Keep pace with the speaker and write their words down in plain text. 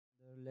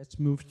let's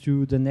move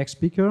to the next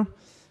speaker,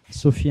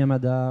 Sophie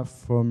HAMADA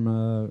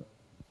from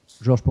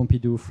Georges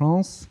Pompidou,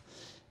 France,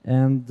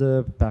 and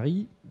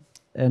Paris.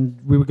 And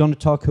we were going to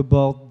talk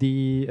about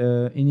the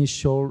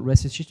initial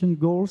resuscitation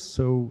goals.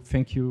 So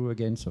thank you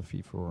again,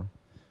 Sophie, for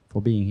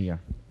being here.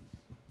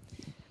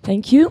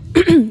 Thank you.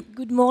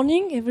 Good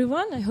morning,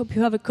 everyone. I hope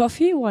you have a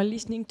coffee while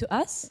listening to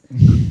us.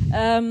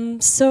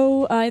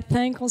 So I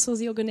thank also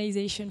the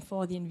organization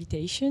for the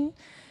invitation.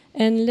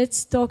 And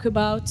let's talk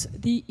about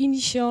the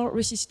initial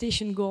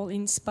resuscitation goal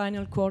in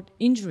spinal cord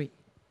injury.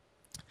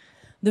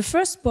 The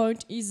first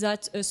point is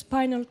that a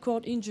spinal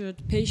cord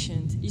injured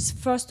patient is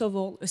first of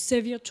all a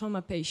severe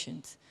trauma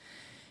patient.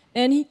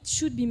 And it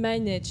should be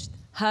managed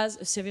as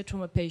a severe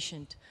trauma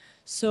patient.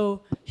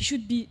 So he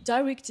should be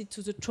directed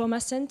to the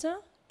trauma center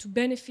to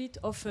benefit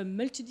of a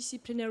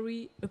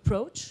multidisciplinary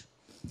approach.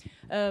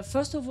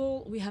 First of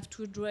all, we have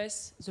to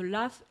address the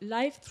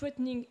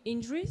life-threatening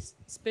injuries,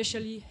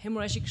 especially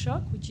hemorrhagic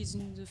shock, which is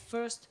in the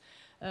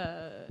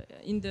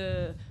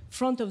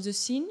front of the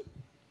scene.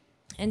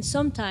 And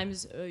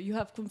sometimes you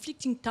have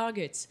conflicting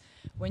targets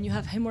when you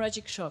have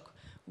hemorrhagic shock,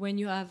 when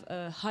you have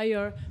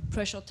higher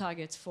pressure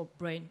targets for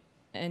brain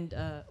and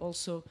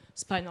also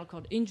spinal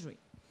cord injury.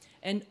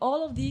 And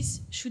all of this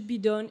should be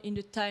done in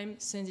a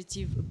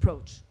time-sensitive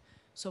approach.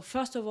 So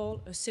first of all,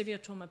 a severe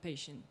trauma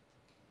patient.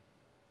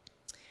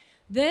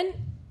 Then,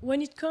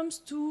 when it comes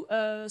to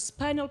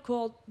spinal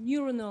cord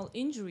neuronal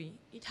injury,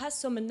 it has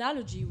some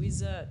analogy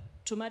with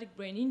traumatic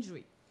brain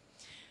injury.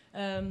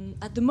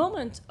 At the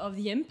moment of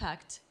the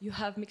impact, you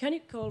have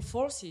mechanical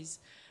forces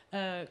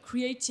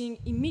creating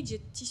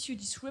immediate tissue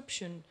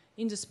disruption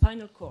in the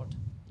spinal cord,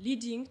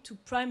 leading to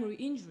primary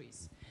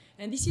injuries.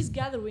 And this is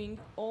gathering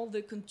all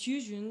the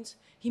contusions,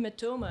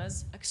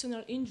 hematomas,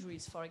 axonal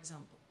injuries, for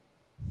example.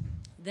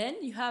 Then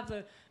you have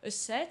a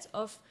set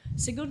of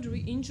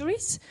secondary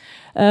injuries,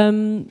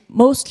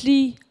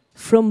 mostly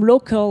from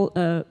local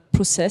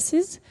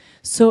processes.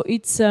 So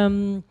it's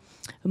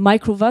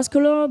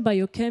microvascular,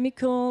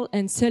 biochemical,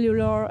 and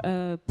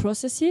cellular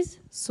processes.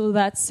 So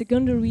that's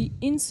secondary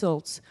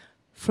insults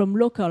from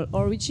local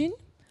origin,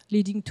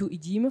 leading to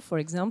edema, for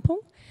example.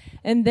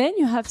 And then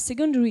you have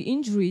secondary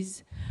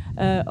injuries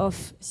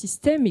of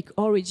systemic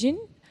origin,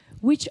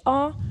 which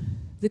are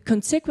the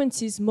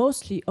consequences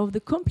mostly of the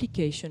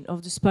complication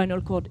of the spinal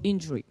cord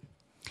injury.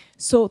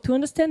 So to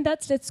understand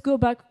that, let's go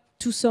back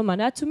to some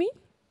anatomy.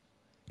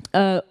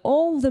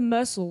 All the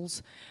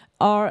muscles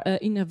are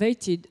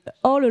innervated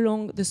all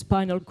along the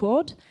spinal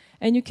cord,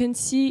 and you can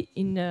see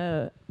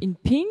in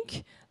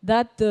pink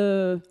that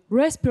the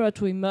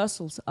respiratory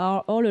muscles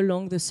are all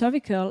along the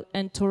cervical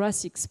and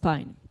thoracic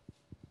spine.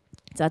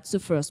 That's the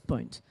first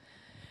point.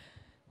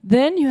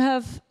 Then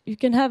you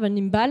can have an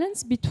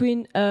imbalance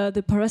between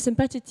the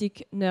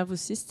parasympathetic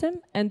nervous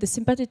system and the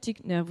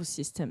sympathetic nervous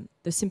system.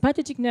 The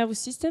sympathetic nervous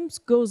system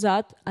goes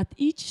out at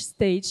each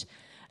stage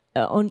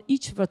on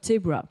each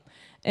vertebra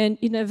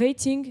and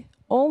innervating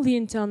all the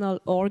internal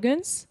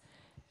organs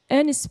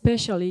and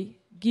especially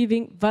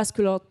giving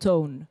vascular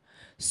tone.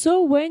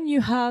 So when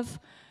you have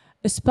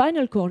a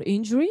spinal cord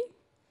injury,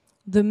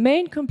 the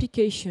main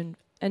complication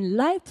and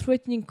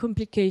life-threatening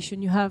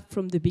complication you have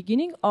from the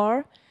beginning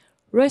are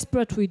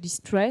respiratory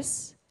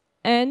distress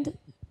and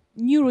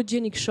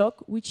neurogenic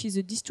shock, which is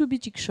a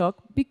distributic shock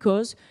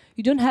because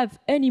you don't have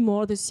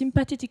anymore the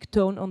sympathetic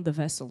tone on the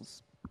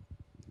vessels.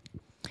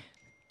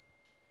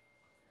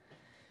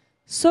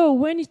 So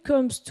when it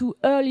comes to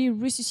early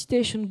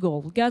resuscitation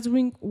goal,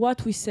 gathering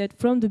what we said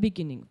from the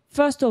beginning.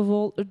 First of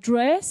all,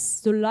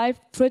 address the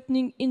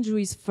life-threatening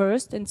injuries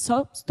first and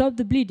stop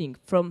the bleeding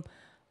from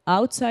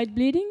outside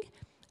bleeding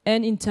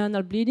and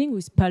internal bleeding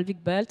with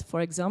pelvic belt,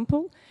 for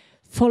example,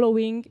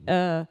 following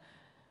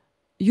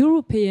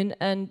European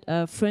and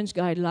French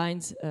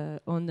guidelines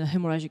on the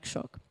hemorrhagic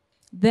shock.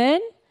 Then,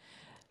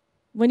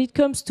 when it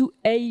comes to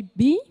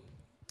AB,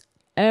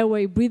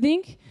 airway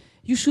breathing,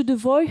 you should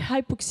avoid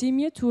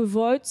hypoxemia to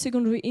avoid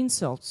secondary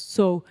insults.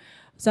 So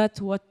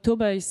that's what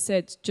Tobias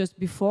said just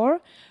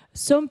before.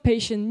 Some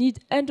patients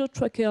need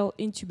endotracheal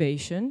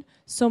intubation.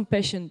 Some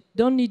patients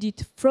don't need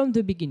it from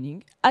the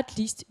beginning. At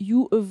least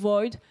you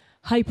avoid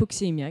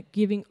hypoxemia,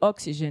 giving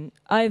oxygen,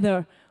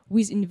 either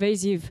with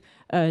invasive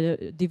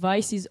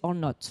devices or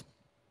not.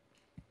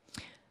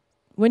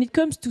 When it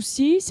comes to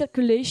C,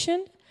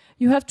 circulation,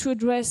 you have to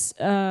address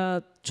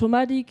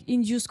traumatic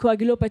induced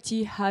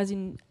coagulopathy as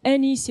in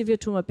any severe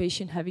trauma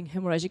patient having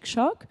hemorrhagic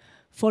shock,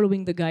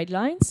 following the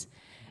guidelines.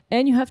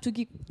 And you have to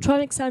give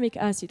tranexamic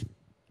acid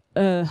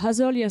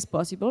as early as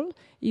possible,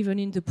 even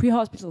in the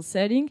pre-hospital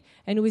setting,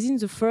 and within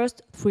the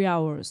first 3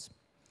 hours.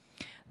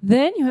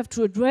 Then you have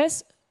to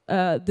address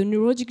the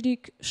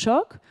neurogenic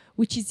shock,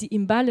 which is the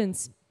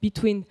imbalance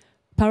between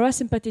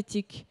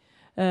parasympathetic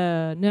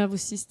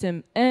nervous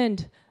system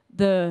and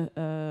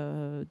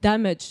the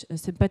damaged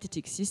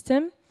sympathetic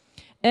system.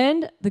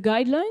 And the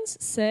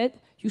guidelines said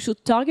you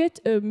should target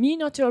a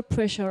mean arterial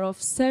pressure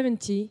of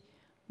 70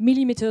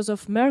 millimeters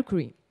of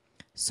mercury.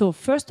 So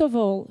first of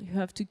all, you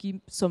have to give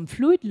some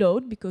fluid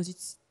load because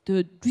it's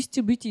the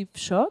distributive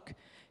shock.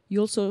 You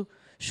also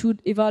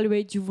should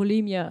evaluate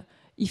euvolemia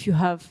if you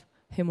have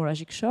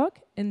hemorrhagic shock,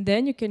 and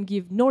then you can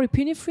give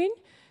norepinephrine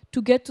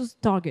to get to the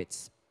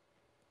targets.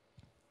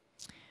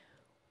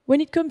 When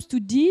it comes to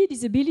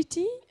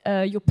disability,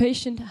 your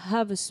patient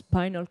have a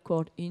spinal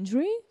cord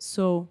injury,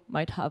 so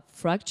might have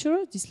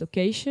fracture,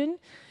 dislocation,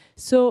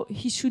 so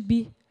he should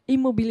be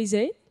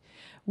immobilized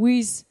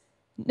with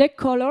neck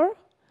collar,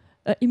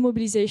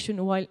 immobilization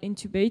while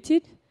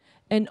intubated,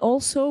 and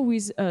also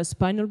with a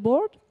spinal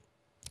board,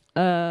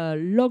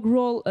 log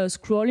roll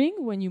scrolling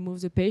when you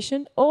move the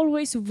patient,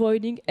 always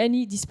avoiding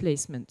any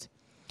displacement.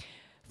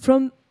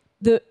 From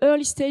the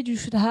early stage, you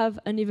should have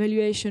an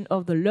evaluation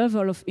of the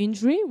level of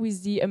injury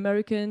with the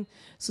American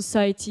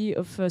Society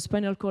of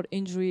Spinal Cord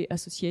Injury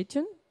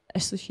Association.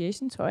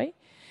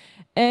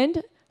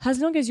 And as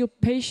long as your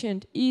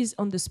patient is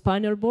on the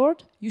spinal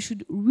board, you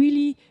should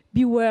really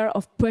beware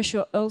of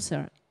pressure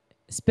ulcer,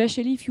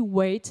 especially if you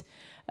wait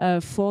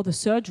for the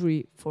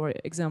surgery, for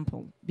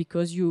example,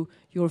 because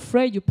you're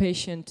afraid your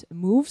patient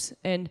moves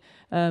and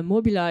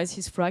mobilize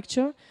his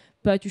fracture,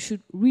 but you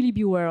should really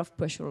beware of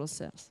pressure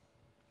ulcers.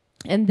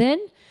 And then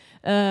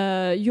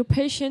your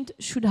patient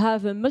should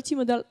have a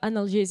multimodal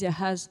analgesia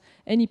as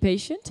any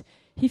patient.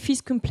 If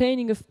he's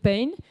complaining of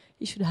pain,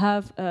 he should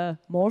have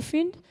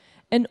morphine.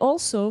 And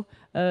also,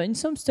 in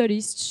some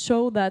studies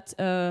show that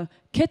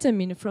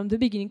ketamine from the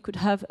beginning could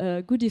have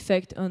a good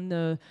effect on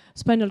the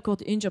spinal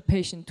cord injured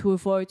patient to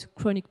avoid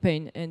chronic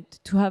pain and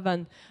to have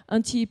an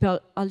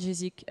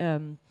anti-hyperalgesic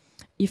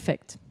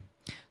effect.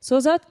 So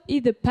that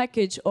is the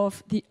package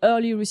of the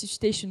early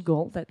resuscitation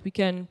goal that we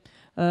can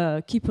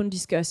keep on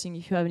discussing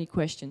if you have any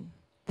question.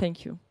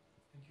 Thank you.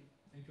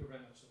 Thank you very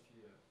much,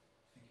 Sophie.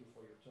 Thank you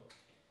for your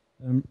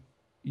talk.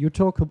 You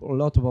talk a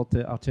lot about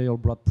the arterial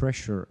blood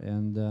pressure,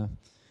 and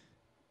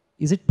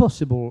is it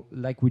possible,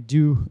 like we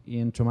do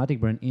in traumatic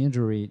brain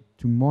injury,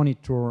 to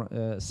monitor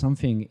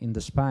something in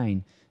the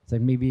spine,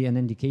 that maybe an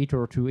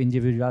indicator to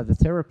individualize the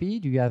therapy?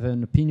 Do you have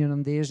an opinion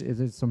on this? Is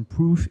there some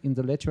proof in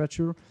the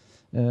literature?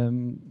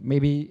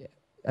 Maybe,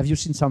 have you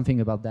seen something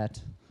about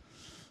that?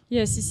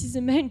 Yes, this is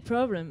the main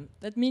problem.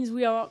 That means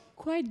we are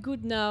quite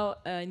good now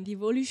in the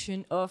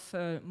evolution of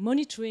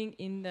monitoring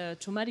in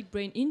traumatic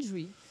brain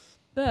injury,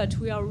 but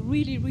we are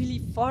really, really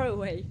far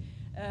away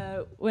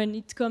when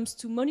it comes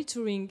to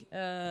monitoring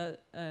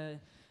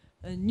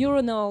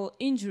neuronal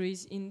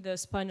injuries in the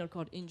spinal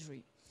cord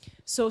injury.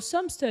 So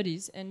some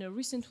studies, and a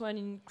recent one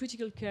in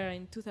critical care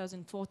in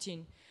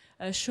 2014,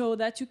 show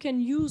that you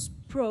can use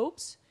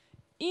probes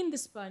in the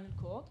spinal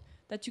cord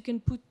that you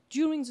can put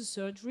during the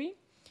surgery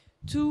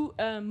to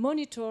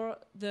monitor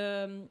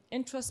the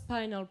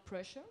intraspinal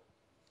pressure.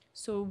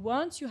 So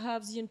once you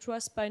have the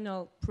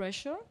intraspinal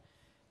pressure,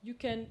 you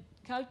can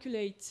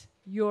calculate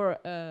your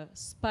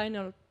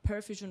spinal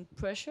perfusion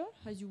pressure,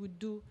 as you would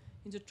do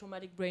in the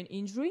traumatic brain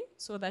injury,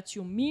 so that's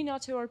your mean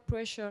arterial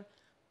pressure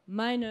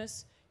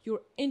minus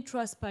your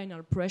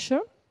intraspinal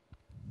pressure.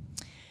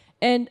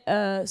 And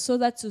so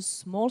that's a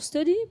small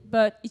study,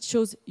 but it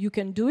shows you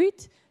can do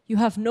it. You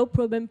have no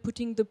problem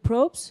putting the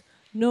probes,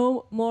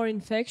 no more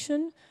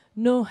infection,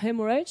 no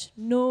hemorrhage,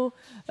 no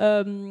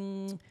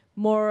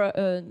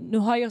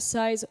no higher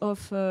size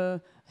of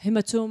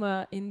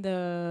hematoma in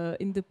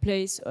the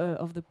place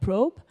of the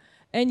probe,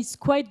 and it's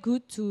quite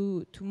good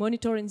to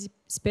monitor in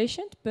this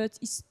patient, but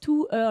it's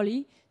too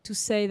early to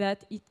say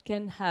that it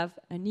can have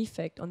an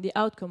effect on the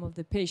outcome of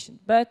the patient.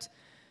 But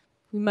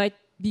we might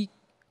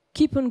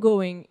keep on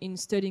going in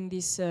studying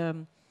these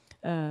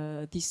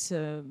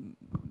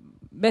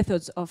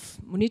methods of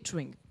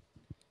monitoring.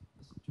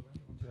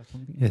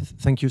 Yes,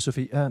 thank you,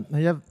 Sophie. I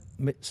have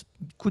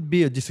could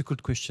be a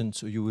difficult question,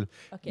 so you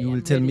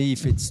will tell me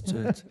if it's.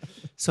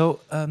 So,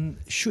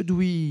 should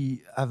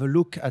we have a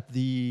look at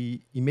the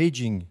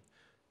imaging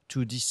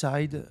to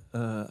decide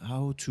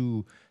how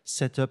to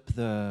set up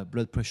the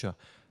blood pressure?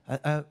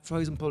 For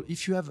example,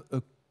 if you have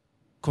a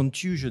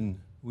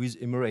contusion with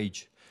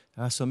hemorrhage,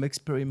 there are some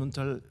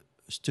experimental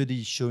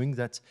studies showing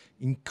that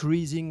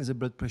increasing the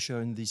blood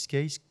pressure in this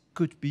case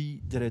could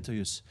be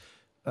deleterious.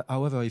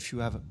 However, if you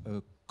have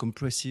a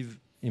compressive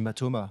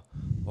hematoma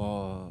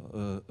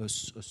or a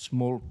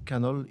small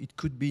canal, it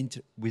could be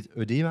with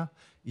edema,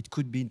 it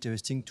could be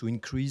interesting to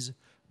increase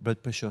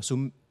blood pressure.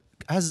 So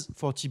as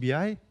for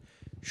TBI,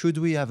 should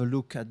we have a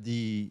look at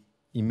the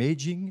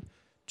imaging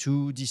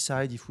to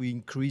decide if we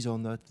increase or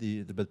not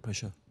the blood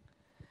pressure?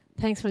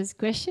 Thanks for this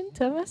question,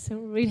 Thomas.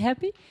 I'm really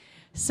happy.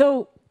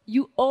 So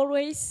you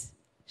always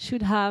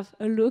should have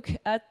a look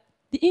at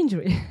the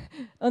injury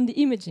on the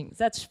imaging,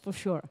 that's for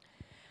sure.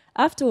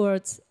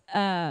 Afterwards,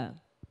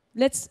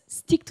 let's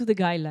stick to the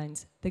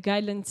guidelines. The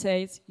guideline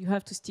says you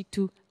have to stick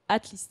to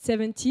at least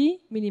 70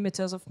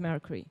 millimeters of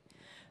mercury.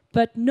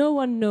 But no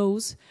one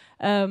knows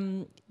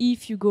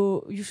if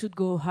you should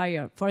go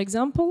higher. For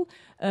example,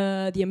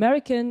 the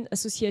American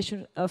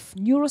Association of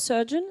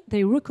Neurosurgeons,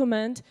 they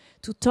recommend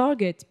to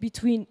target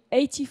between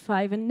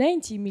 85 and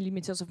 90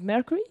 millimeters of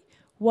mercury,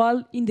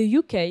 while in the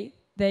UK,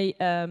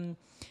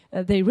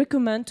 they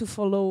recommend to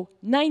follow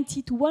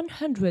 90 to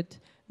 100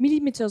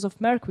 millimeters of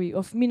mercury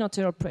of mean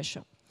arterial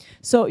pressure.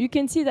 So you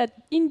can see that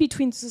in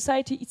between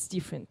society, it's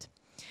different.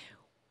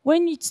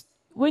 When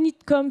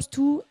it comes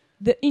to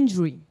the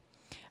injury,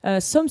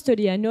 some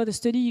study, I know the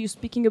study you're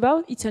speaking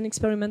about, it's an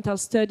experimental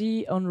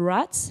study on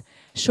rats,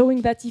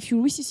 showing that if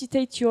you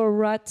resuscitate your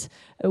rat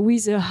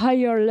with a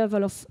higher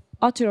level of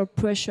arterial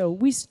pressure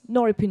with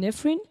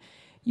norepinephrine,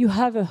 you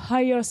have a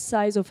higher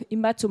size of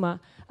hematoma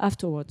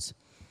afterwards.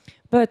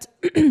 But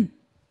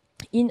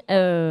in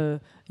a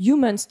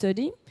human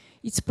study,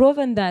 it's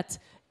proven that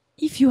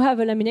if you have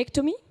a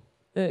laminectomy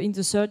in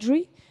the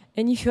surgery,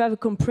 and if you have a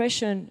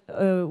compression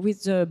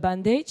with the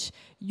bandage,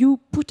 you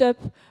put up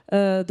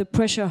the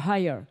pressure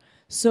higher.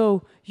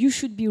 So you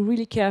should be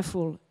really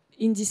careful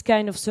in this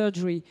kind of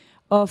surgery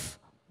of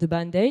the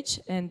bandage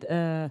and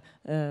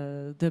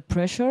the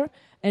pressure.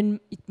 And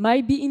it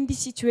might be in this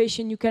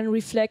situation you can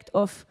reflect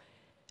of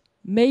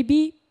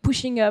maybe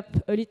pushing up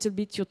a little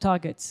bit your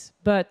targets.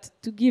 But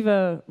to give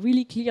a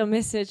really clear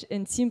message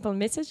and simple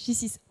message,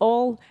 this is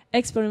all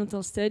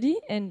experimental study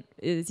and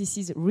this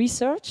is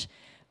research.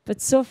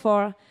 But so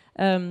far,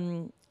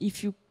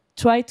 if you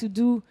try to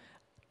do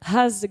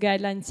as the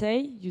guidelines say,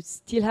 you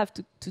still have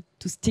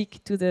to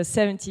stick to the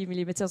 70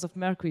 millimeters of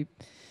mercury.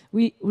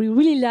 We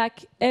really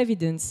lack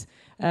evidence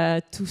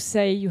to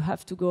say you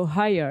have to go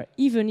higher,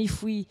 even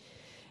if we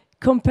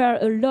compare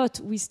a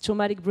lot with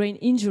traumatic brain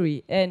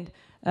injury. And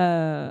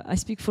I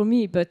speak for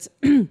me, but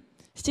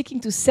sticking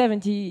to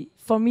 70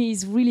 for me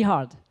is really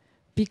hard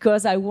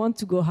because I want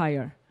to go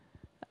higher.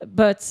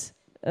 But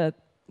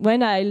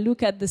when I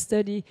look at the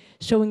study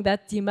showing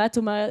that the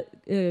hematoma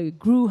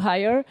grew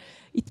higher,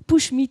 it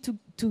pushed me to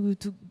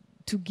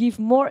give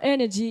more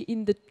energy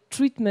in the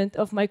treatment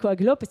of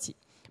microcoagulopathy.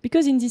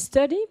 Because in this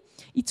study,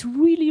 it's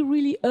really,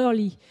 really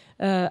early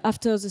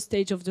after the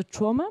stage of the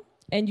trauma,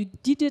 and you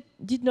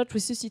did not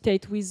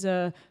resuscitate with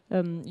your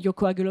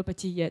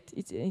coagulopathy yet.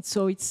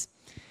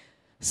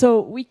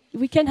 So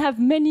we can have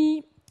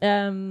many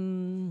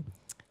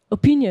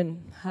opinions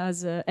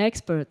as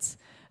experts.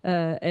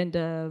 And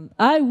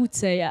I would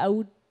say I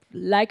would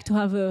like to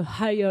have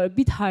a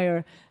bit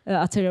higher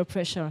arterial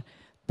pressure,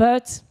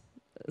 but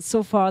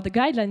so far the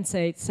guidelines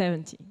say it's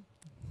 70.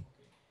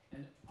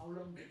 And how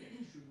long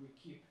should we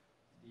keep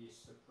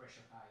this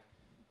pressure high?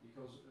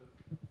 Because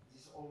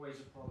this is always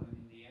a problem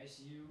in the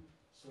ICU.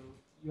 So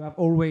you have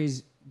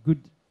always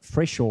good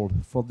threshold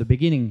for the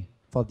beginning,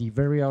 for the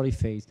very early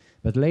phase.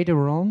 But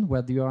later on,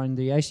 when you are in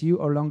the ICU,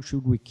 how long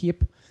should we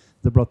keep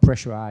the blood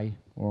pressure high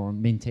or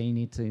maintain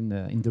it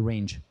in the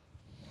range?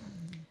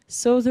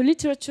 So the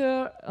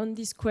literature on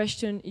this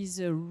question is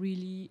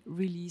really,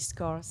 really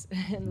scarce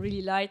and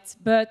really light.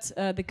 But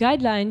the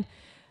guideline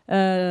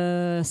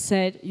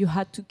said you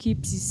had to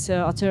keep this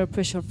arterial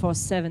pressure for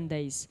 7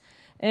 days.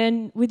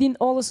 And within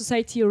all the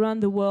society around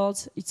the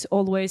world, it's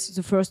always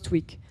the first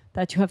week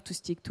that you have to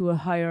stick to a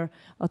higher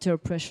arterial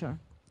pressure.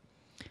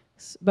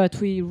 But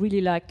we really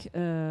lack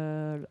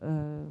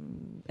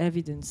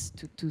evidence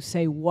to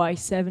say why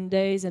 7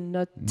 days and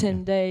not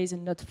 10 days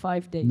and not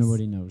 5 days.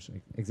 Nobody knows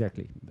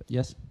exactly. But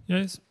yes?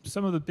 Yes,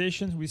 some of the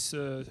patients with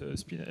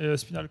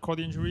spinal cord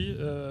injury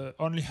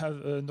only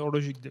have a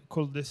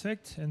neurological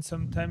defect, and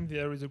sometimes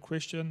there is a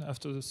question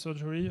after the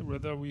surgery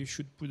whether we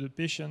should put the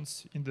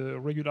patients in the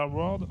regular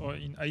ward or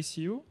in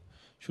ICU.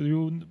 Should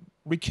you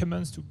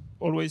recommend to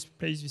always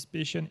place this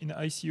patient in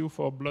ICU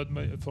for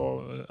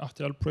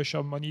arterial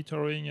pressure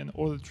monitoring and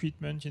other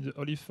treatment in the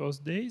early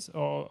first days,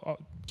 or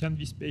can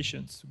these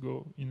patients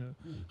go in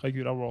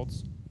regular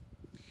wards?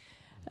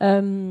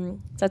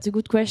 That's a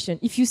good question.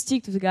 If you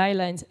stick to the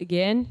guidelines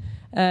again,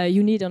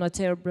 you need an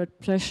arterial blood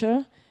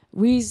pressure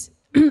with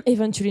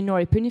eventually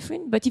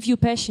norepinephrine. But if your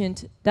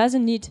patient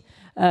doesn't need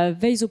a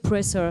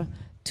vasopressor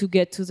to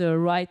get to the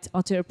right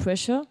arterial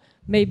pressure,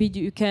 maybe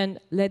you can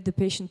let the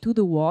patient to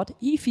the ward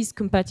if he's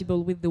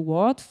compatible with the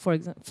ward, for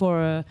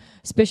example,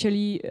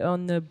 especially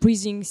on the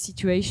breathing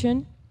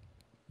situation,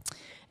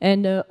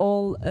 and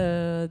all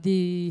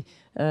the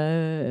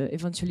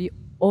eventually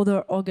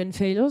other organ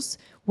failures.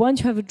 Once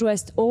you have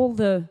addressed all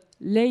the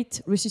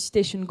late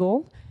resuscitation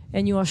goal,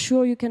 and you are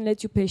sure you can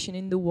let your patient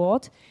in the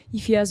ward,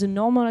 if he has a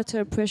normal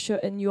arterial pressure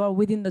and you are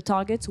within the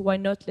target, why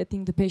not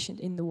letting the patient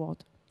in the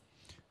ward?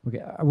 Okay,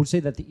 I would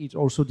say that it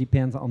also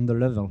depends on the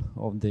level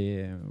of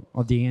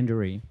the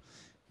injury.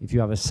 If you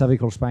have a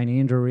cervical spine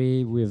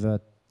injury with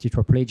a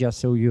tetraplegia,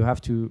 so you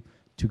have to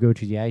go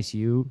to the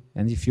ICU,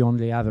 and if you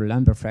only have a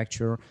lumbar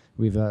fracture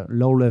with a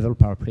low-level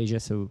paraplegia,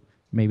 so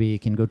maybe you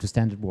can go to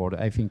standard ward,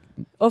 I think.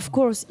 Of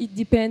course, it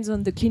depends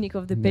on the clinic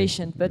of the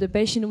patient, but a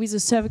patient with a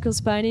cervical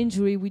spine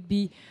injury would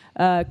be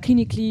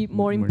clinically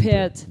more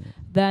impaired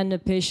than a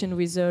patient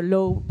with a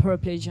low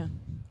paraplegia,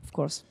 of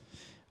course.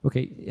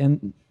 Okay,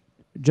 and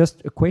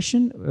just a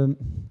question.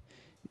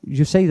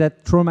 You say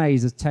that trauma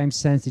is a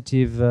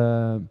time-sensitive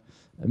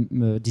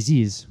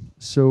disease,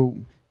 so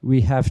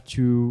we have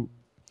to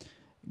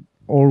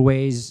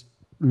always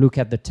look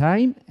at the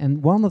time,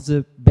 and one of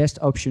the best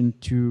options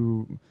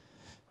to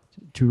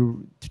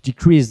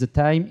decrease the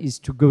time is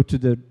to go to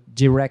the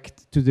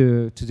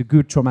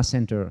good trauma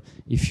center.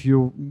 If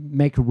you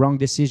make a wrong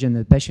decision,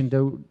 the patient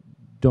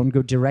don't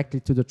go directly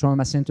to the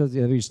trauma center.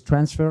 There is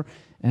transfer,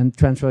 and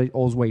transfer is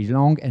always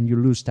long, and you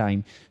lose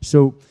time.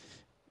 So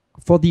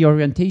for the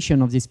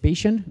orientation of this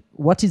patient,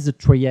 what is the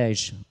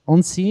triage?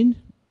 On scene,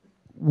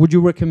 would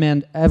you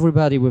recommend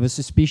everybody with a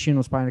suspicion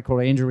of spinal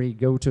cord injury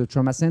go to a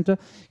trauma center?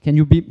 Can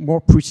you be more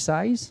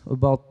precise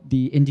about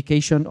the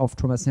indication of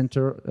trauma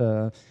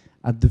center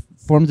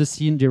from the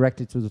scene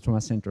directly to the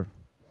trauma center?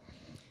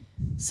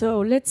 So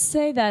let's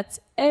say that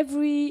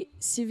every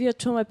severe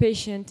trauma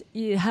patient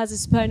has a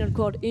spinal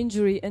cord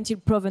injury until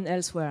proven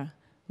elsewhere.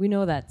 We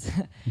know that.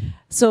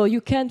 So you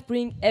can't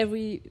bring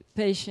every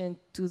patient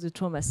to the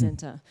trauma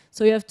center.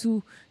 So you have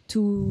to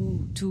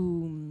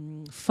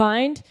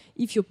find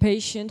if your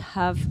patient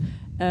have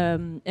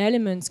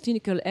elements,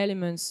 clinical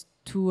elements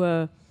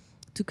to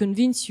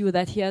convince you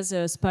that he has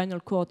a spinal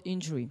cord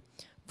injury.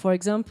 For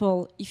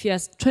example, if he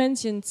has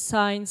transient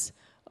signs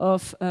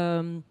of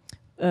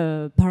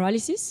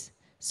paralysis,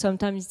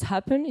 sometimes it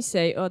happens. You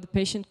say, oh, the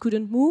patient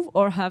couldn't move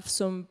or have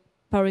some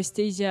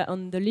paresthesia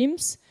on the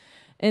limbs,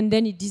 and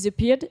then it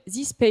disappeared.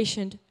 This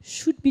patient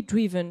should be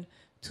driven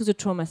to the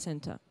trauma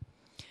center.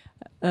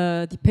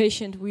 The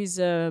patient with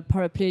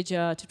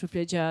paraplegia,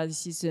 tetraplegia,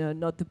 this is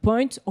not the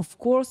point. Of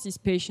course, this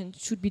patient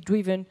should be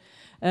driven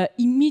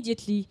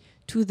immediately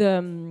to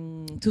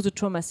the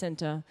trauma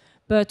center.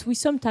 But we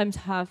sometimes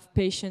have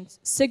patients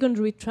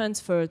secondary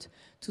transferred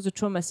to the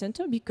trauma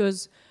center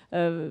because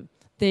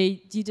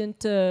they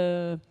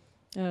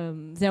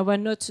were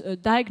not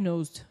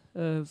diagnosed,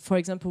 for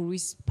example,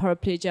 with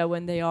paraplegia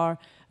when they are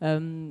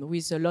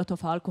with a lot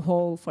of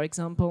alcohol, for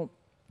example,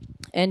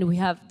 and we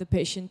have the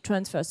patient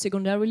transferred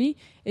secondarily,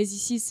 as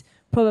this is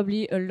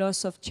probably a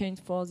loss of change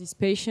for this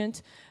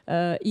patient,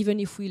 even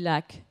if we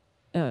lack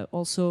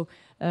also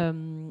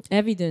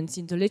evidence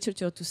in the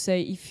literature to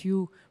say if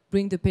you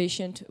bring the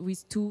patient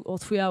with 2 or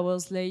 3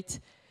 hours late,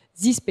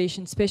 this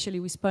patient, especially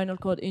with spinal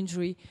cord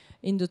injury,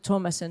 in the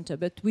trauma center.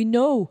 But we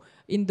know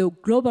in the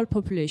global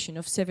population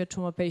of severe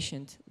trauma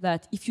patients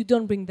that if you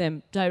don't bring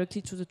them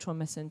directly to the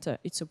trauma center,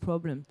 it's a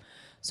problem.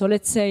 So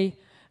let's say,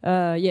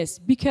 yes,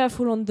 be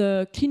careful on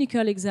the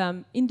clinical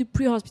exam in the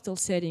pre-hospital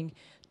setting.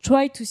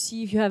 Try to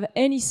see if you have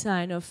any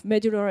sign of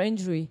medullary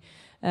injury,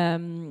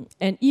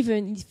 and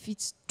even if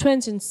it's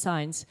transient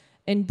signs,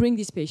 and bring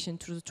this patient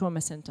to the trauma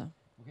center.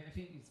 Okay, I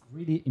think it's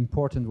really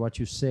important what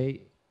you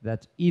say,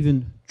 that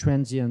even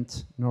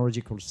transient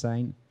neurological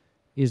sign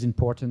is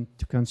important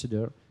to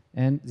consider,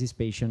 and this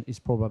patient is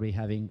probably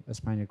having a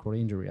spinal cord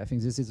injury. I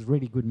think this is a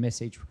really good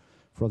message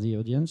for the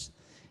audience.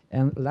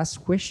 And last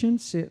question,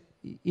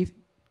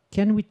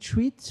 can we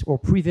treat or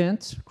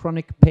prevent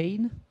chronic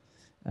pain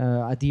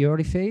at the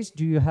early phase?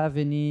 Do you have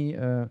any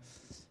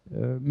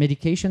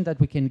medication that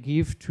we can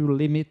give to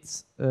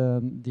limit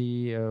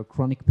the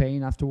chronic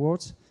pain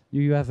afterwards? Do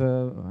you have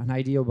an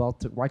idea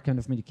about what kind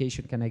of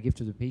medication can I give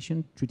to the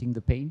patient, treating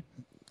the pain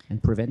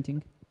and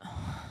preventing?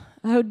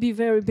 I would be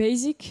very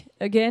basic.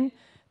 Again,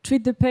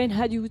 treat the pain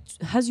as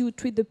you would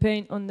treat the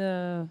pain on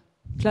the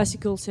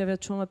classical severe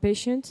trauma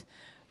patient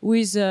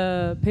with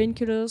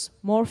painkillers,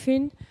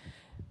 morphine.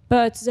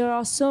 But there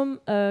are some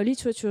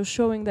literature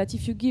showing that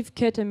if you give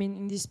ketamine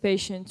in this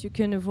patient, you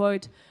can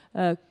avoid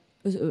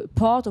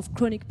part of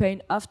chronic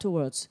pain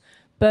afterwards.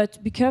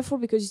 But be careful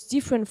because it's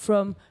different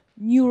from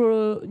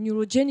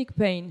neurogenic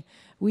pain,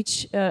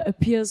 which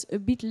appears a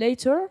bit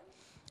later.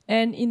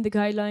 And in the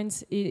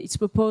guidelines, it's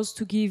proposed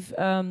to give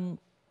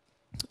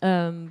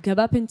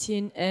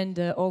gabapentin and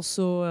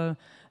also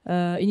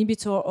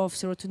inhibitor of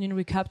serotonin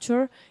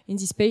recapture in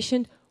this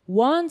patient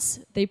once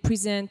they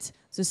present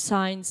the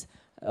signs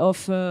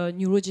of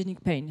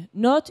neurogenic pain,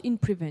 not in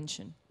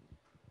prevention.